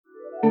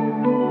Hey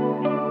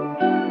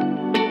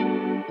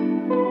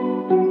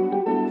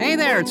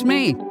there, it's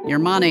me, your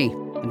money,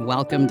 and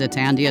welcome to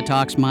Tandia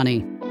Talks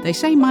Money. They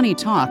say money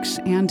talks,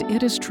 and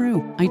it is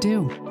true, I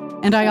do.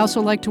 And I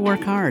also like to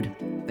work hard.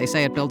 They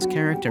say it builds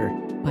character,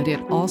 but it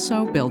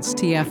also builds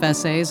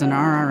TFSAs and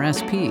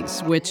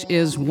RRSPs, which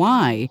is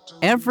why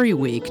every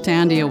week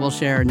Tandia will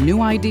share new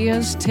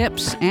ideas,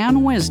 tips,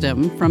 and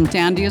wisdom from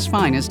Tandia's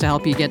finest to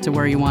help you get to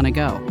where you want to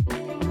go.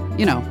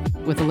 You know,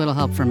 with a little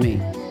help from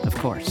me, of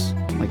course.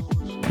 Like,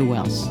 who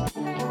else?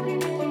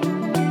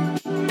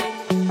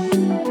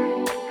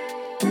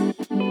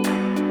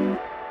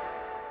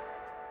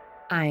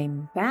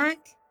 I'm back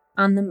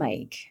on the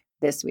mic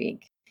this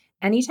week.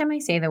 Anytime I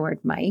say the word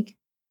mic,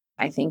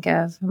 I think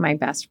of my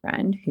best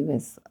friend who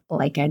is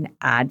like an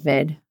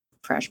avid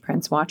Fresh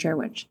Prince watcher,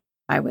 which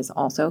I was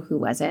also, who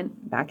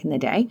wasn't back in the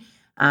day.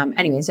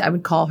 Anyways, I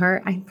would call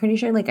her. I'm pretty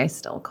sure I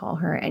still call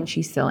her and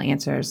she still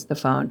answers the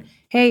phone.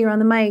 Hey, you're on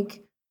the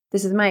mic.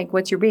 This is Mike.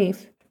 What's your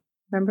beef?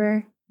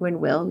 Remember when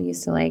Will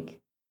used to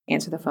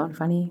answer the phone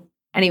funny?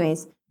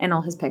 Anyways, and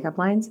all his pickup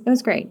lines. It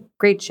was great.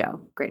 Great show.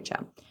 Great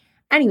show.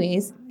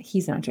 Anyways,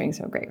 he's not doing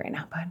so great right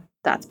now, but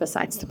that's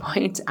besides the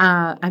point.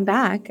 I'm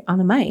back on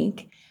the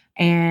mic,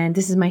 and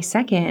this is my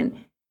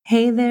second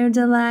Hey There,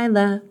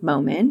 Delilah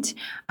moment.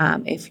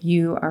 If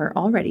you are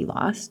already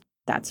lost,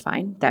 that's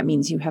fine. That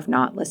means you have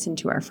not listened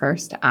to our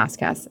first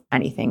Ask Us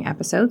Anything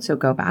episode, so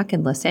go back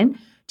and listen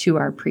to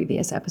our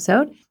previous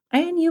episode,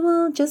 and you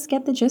will just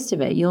get the gist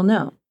of it. You'll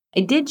know. I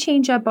did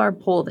change up our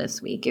poll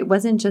this week. It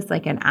wasn't just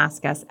like an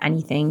Ask Us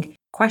Anything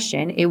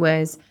question. It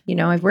was,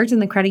 I've worked in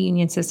the credit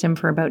union system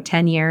for about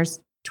 10 years,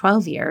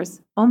 12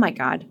 years. Oh my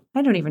God.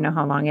 I don't even know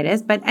how long it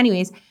is. But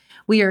anyways,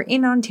 we are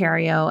in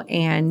Ontario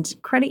and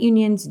credit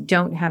unions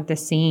don't have the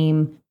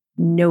same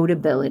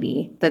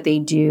notability that they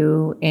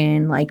do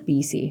in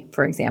BC,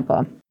 for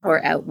example,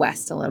 or out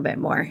west a little bit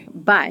more.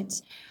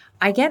 But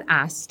I get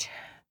asked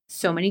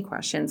so many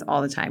questions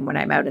all the time when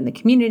I'm out in the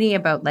community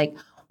about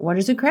what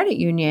is a credit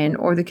union,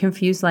 or the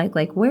confused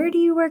where do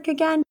you work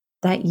again?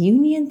 That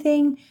union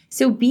thing.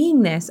 So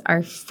being this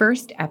our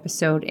first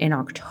episode in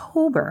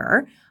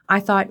October, I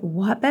thought,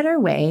 what better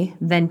way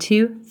than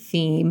to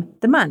theme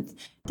the month?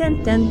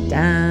 Dun, dun,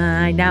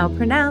 dun. I now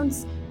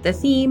pronounce the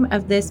theme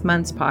of this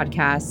month's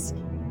podcast,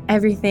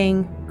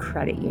 Everything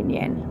Credit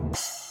Union.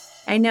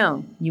 I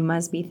know you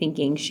must be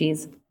thinking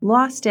she's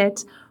lost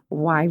it.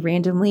 Why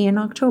randomly in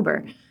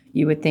October?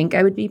 You would think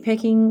I would be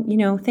picking,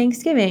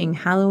 Thanksgiving,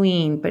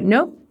 Halloween, but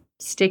nope,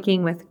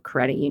 sticking with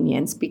credit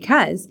unions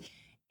because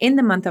in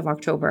the month of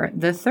October,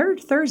 the third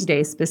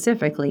Thursday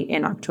specifically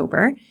in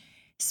October,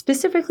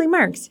 specifically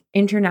marks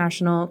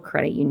International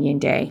Credit Union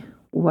Day.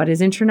 What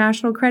is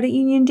International Credit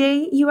Union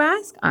Day, you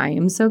ask? I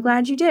am so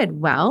glad you did.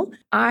 Well,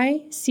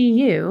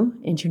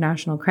 ICU,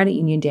 International Credit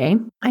Union Day,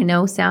 I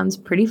know sounds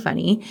pretty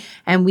funny,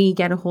 and we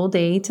get a whole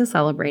day to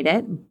celebrate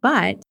it,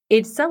 but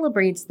it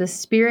celebrates the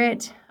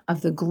spirit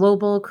of the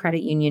global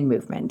credit union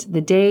movement. The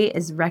day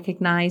is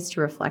recognized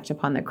to reflect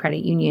upon the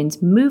credit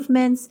union's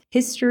movements,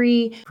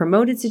 history,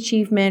 promote its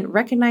achievement,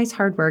 recognize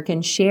hard work,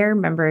 and share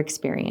member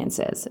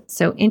experiences.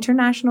 So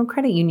International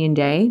Credit Union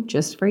Day,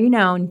 just for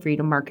and for you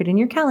to mark it in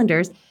your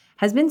calendars,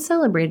 has been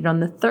celebrated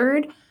on the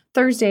third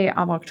Thursday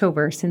of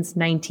October since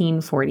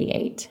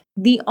 1948.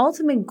 The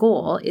ultimate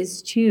goal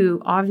is to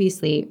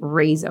obviously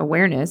raise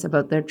awareness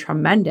about the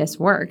tremendous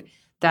work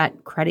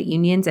that credit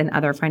unions and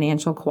other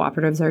financial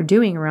cooperatives are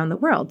doing around the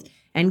world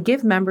and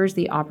give members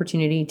the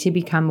opportunity to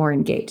become more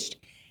engaged.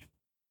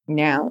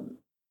 Now,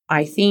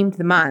 I themed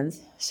the month,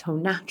 so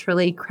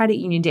naturally Credit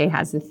Union Day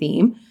has a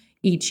theme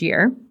each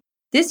year.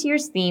 This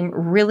year's theme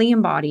really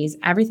embodies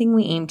everything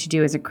we aim to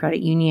do as a credit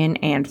union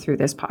and through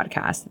this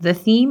podcast. The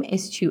theme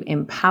is to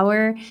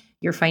empower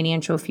your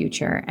financial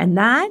future. And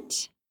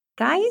that,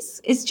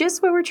 guys, is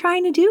just what we're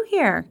trying to do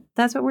here.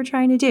 That's what we're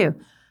trying to do.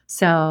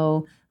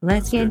 So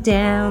let's get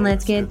down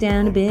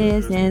to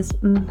business.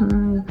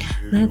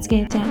 Let's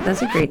get down.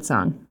 That's a great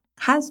song.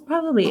 Has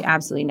probably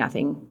absolutely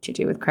nothing to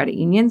do with credit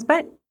unions,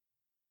 but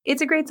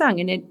it's a great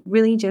song and it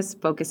really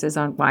just focuses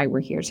on why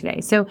we're here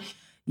today. So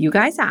you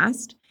guys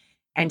asked,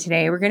 and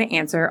today we're going to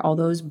answer all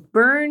those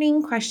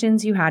burning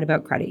questions you had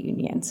about credit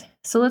unions.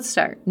 So let's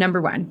start.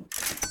 Number one,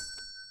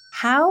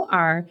 how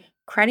are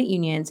credit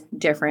unions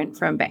different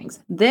from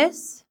banks?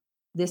 This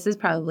is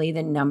probably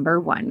the number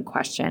one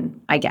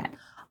question I get.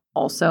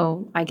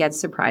 Also, I get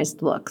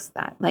surprised looks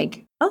that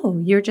oh,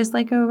 you're just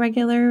like a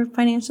regular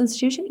financial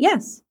institution?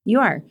 Yes, you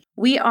are.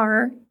 We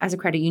are, as a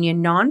credit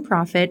union,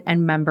 nonprofit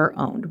and member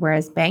owned,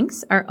 whereas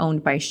banks are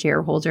owned by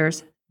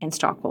shareholders and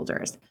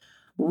stockholders.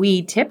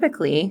 We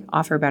typically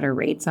offer better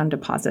rates on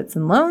deposits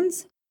and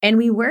loans, and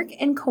we work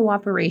in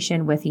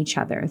cooperation with each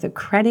other, the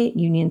credit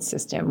union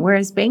system,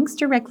 whereas banks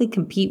directly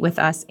compete with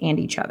us and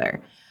each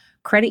other.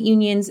 Credit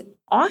unions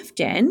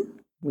often,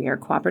 we are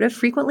cooperative,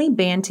 frequently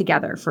band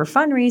together for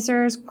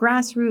fundraisers,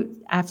 grassroots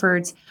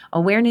efforts,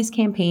 awareness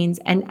campaigns,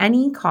 and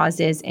any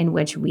causes in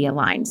which we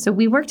align. So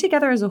we work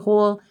together as a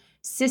whole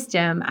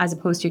system as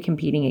opposed to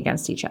competing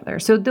against each other.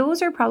 So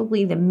those are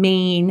probably the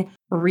main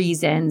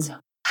reasons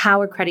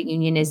how a credit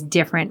union is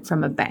different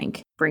from a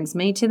bank. Brings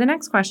me to the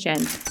next question.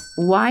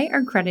 Why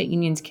are credit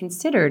unions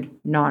considered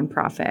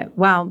nonprofit?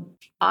 Well,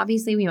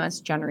 obviously, we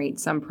must generate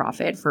some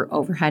profit for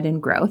overhead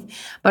and growth,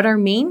 but our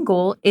main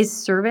goal is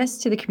service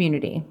to the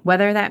community.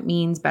 Whether that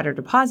means better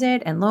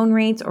deposit and loan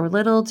rates or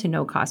little to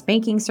no cost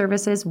banking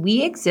services,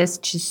 we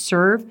exist to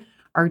serve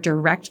our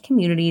direct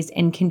communities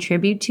and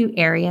contribute to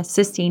area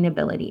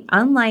sustainability.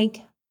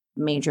 Unlike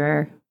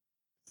major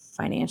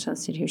financial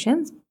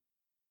institutions,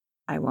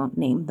 I won't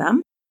name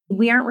them,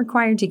 we aren't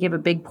required to give a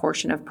big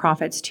portion of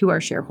profits to our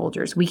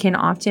shareholders. We can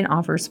often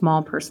offer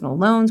small personal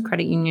loans.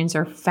 Credit unions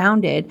are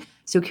founded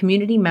so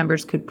community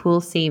members could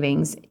pool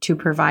savings to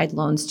provide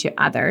loans to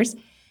others.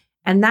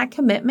 And that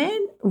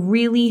commitment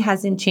really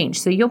hasn't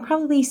changed. So you'll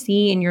probably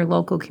see in your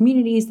local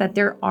communities that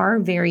there are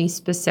very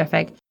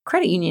specific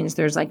credit unions.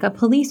 There's like a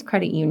police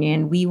credit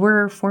union. We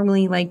were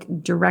formerly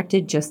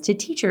directed just to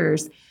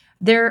teachers.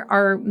 There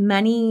are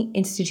many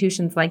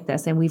institutions like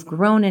this, and we've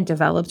grown and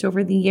developed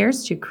over the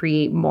years to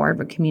create more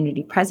of a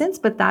community presence,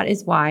 but that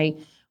is why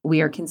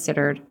we are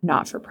considered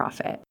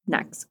not-for-profit.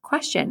 Next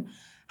question.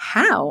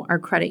 How are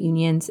credit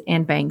unions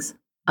and banks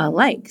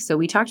alike? So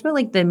we talked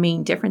about the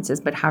main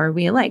differences, but how are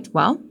we alike?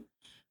 Well,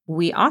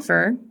 we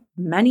offer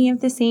many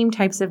of the same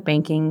types of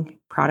banking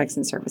products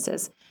and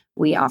services.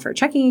 We offer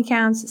checking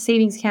accounts,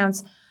 savings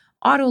accounts,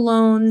 auto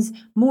loans,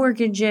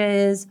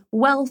 mortgages,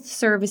 wealth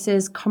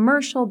services,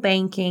 commercial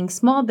banking,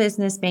 small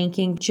business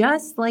banking,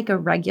 just like a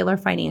regular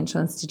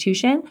financial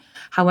institution.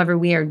 However,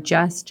 we are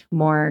just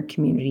more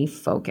community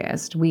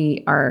focused.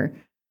 We are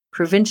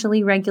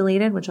provincially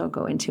regulated, which I'll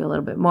go into a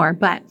little bit more,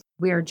 but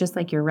we are just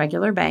like your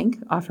regular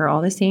bank, offer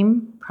all the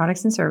same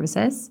products and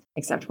services,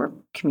 except we're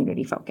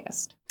community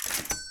focused.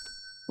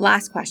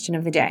 Last question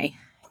of the day.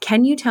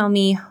 Can you tell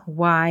me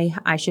why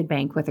I should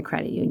bank with a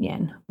credit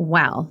union?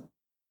 Well,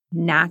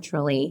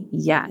 naturally,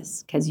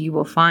 yes, because you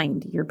will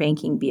find your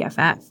banking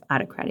BFF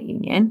at a credit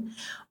union.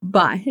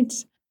 But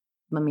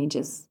let me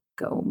just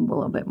go a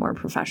little bit more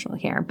professional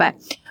here.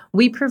 But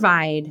we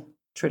provide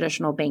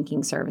traditional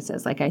banking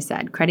services. Like I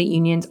said, credit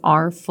unions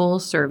are full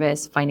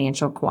service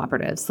financial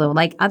cooperatives. So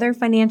like other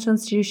financial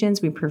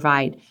institutions, we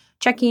provide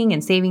checking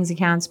and savings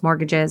accounts,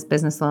 mortgages,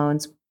 business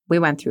loans. We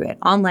went through it.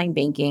 Online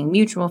banking,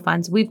 mutual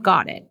funds, we've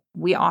got it.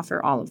 We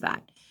offer all of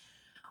that.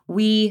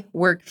 We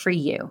work for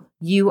you.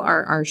 You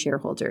are our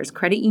shareholders.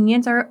 Credit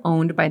unions are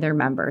owned by their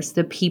members,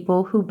 the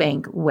people who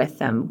bank with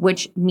them,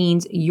 which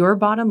means your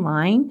bottom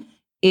line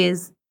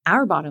is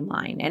our bottom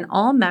line. And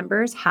all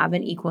members have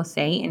an equal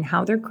say in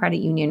how their credit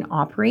union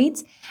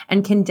operates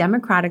and can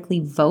democratically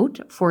vote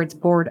for its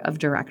board of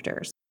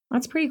directors.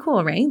 That's pretty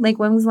cool, right?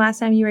 When was the last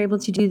time you were able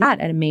to do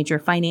that at a major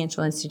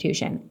financial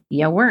institution?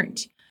 You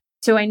weren't.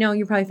 So I know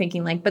you're probably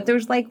thinking but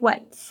there's 5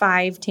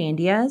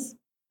 Tandias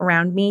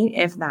around me,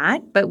 if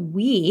that. But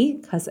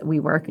because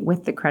we work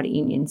with the credit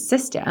union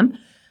system,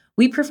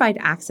 we provide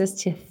access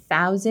to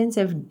thousands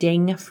of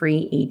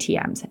ding-free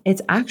ATMs.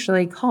 It's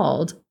actually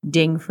called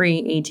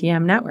Ding-Free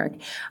ATM Network.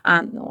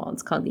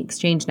 It's called the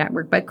Exchange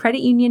Network, but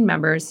credit union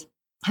members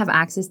have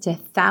access to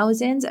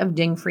thousands of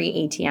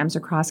ding-free ATMs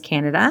across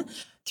Canada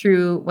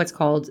through what's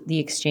called the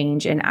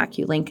Exchange and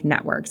AccuLink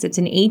networks. It's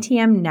an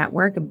ATM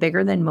network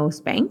bigger than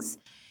most banks.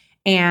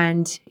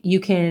 And you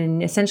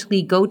can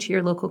essentially go to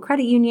your local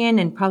credit union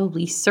and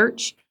probably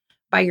search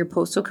by your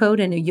postal code,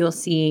 and you'll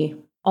see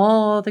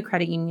all the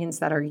credit unions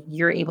that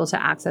you're able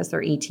to access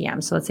their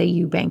ATM. So let's say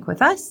you bank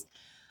with us,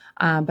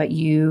 but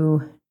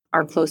you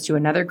are close to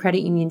another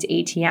credit union's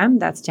ATM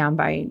that's down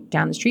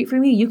the street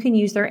from you. You can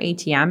use their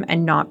ATM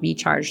and not be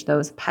charged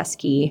those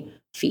pesky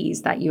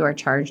fees that you are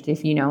charged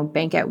if you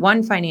bank at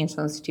one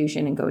financial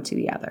institution and go to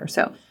the other.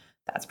 So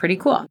that's pretty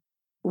cool.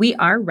 We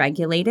are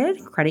regulated.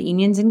 Credit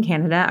unions in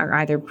Canada are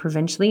either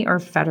provincially or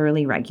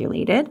federally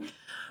regulated.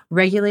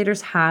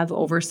 Regulators have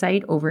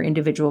oversight over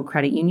individual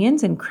credit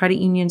unions, and credit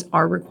unions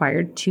are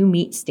required to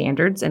meet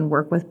standards and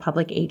work with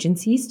public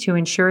agencies to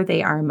ensure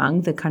they are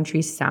among the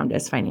country's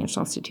soundest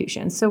financial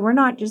institutions. So we're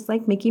not just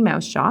like Mickey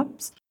Mouse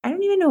shops. I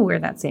don't even know where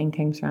that saying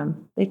came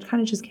from. It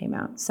kind of just came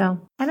out. So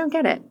I don't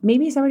get it.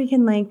 Maybe somebody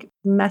can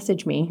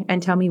message me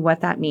and tell me what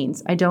that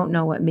means. I don't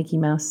know what Mickey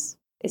Mouse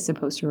is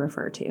supposed to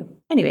refer to.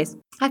 Anyways,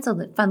 that's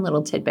a fun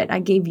little tidbit. I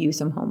gave you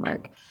some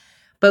homework.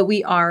 But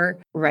we are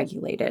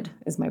regulated,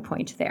 is my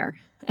point there.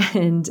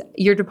 And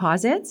your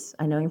deposits,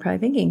 I know you're probably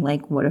thinking,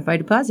 what if I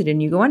deposit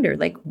and you go under?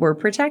 We're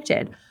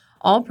protected.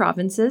 All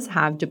provinces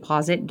have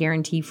deposit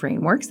guarantee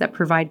frameworks that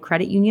provide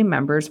credit union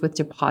members with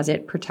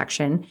deposit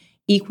protection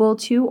equal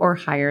to or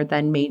higher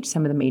than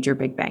some of the major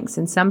big banks.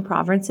 In some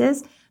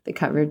provinces, the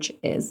coverage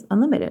is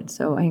unlimited.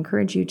 So I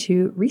encourage you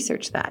to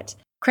research that.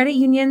 Credit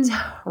unions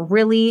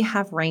really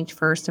have ranked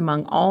first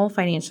among all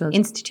financial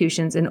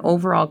institutions in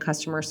overall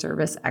customer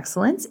service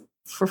excellence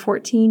for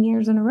 14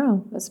 years in a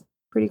row. That's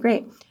pretty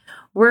great.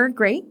 We're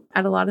great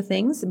at a lot of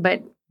things,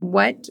 but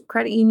what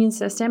credit union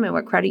system and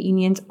what credit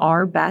unions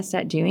are best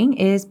at doing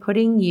is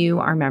putting you,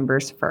 our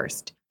members,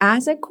 first.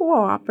 As a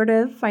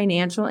cooperative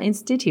financial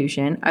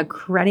institution, a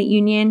credit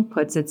union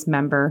puts its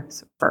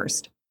members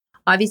first.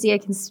 Obviously, I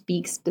can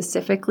speak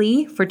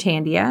specifically for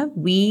Tandia.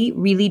 We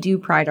really do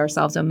pride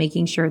ourselves on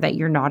making sure that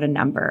you're not a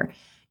number.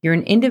 You're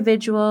an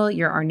individual,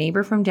 you're our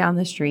neighbor from down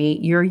the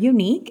street, you're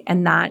unique,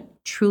 and that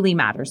truly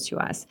matters to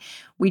us.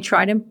 We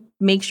try to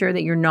make sure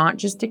that you're not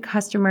just a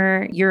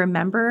customer, you're a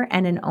member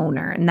and an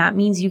owner. And that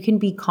means you can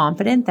be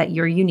confident that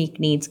your unique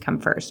needs come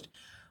first.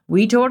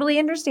 We totally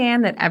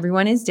understand that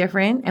everyone is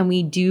different, and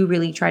we do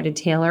really try to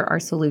tailor our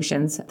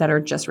solutions that are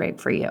just right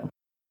for you.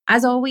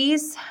 As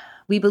always,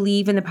 we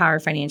believe in the power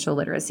of financial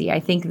literacy. I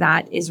think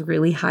that is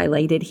really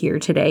highlighted here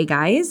today,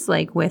 guys,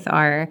 like with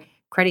our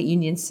credit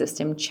union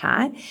system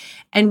chat.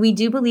 And we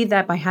do believe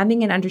that by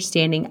having an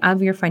understanding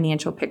of your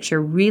financial picture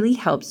really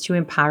helps to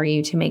empower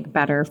you to make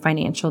better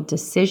financial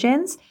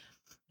decisions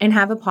and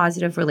have a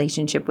positive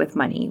relationship with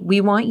money.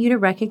 We want you to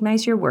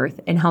recognize your worth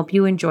and help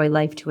you enjoy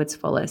life to its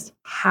fullest.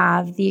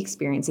 Have the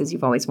experiences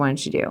you've always wanted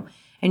to do.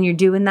 And you're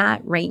doing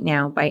that right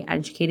now by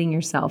educating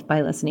yourself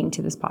by listening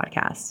to this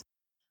podcast.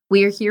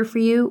 We are here for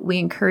you. We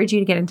encourage you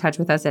to get in touch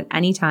with us at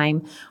any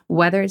time,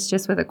 whether it's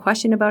just with a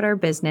question about our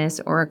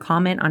business or a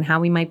comment on how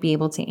we might be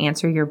able to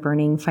answer your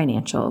burning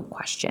financial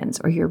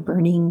questions or your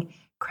burning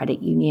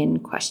credit union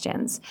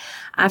questions.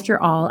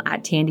 After all,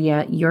 at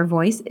Tandia, your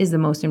voice is the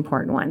most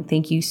important one.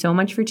 Thank you so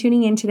much for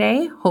tuning in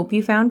today. Hope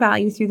you found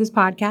value through this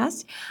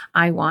podcast.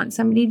 I want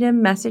somebody to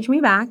message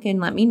me back and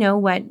let me know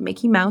what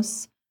Mickey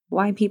Mouse,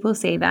 why people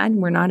say that.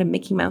 We're not a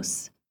Mickey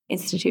Mouse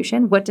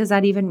institution. What does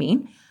that even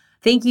mean?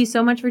 Thank you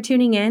so much for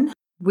tuning in.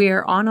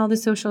 We're on all the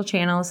social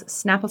channels.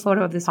 Snap a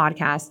photo of this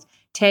podcast,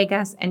 tag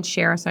us, and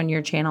share us on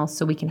your channel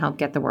so we can help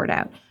get the word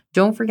out.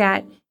 Don't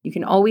forget, you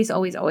can always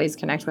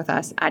connect with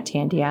us at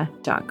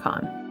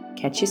tandia.com.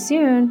 Catch you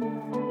soon.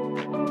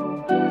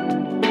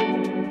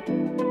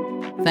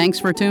 Thanks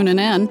for tuning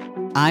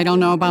in. I don't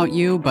know about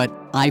you, but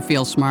I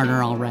feel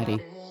smarter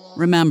already.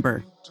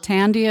 Remember,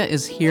 Tandia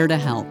is here to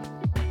help.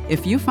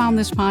 If you found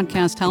this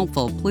podcast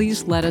helpful,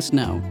 please let us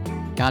know.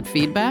 Got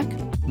feedback?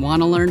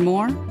 Want to learn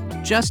more?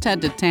 Just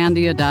head to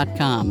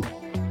tandia.com.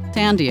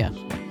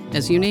 Tandia,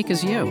 as unique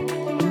as you.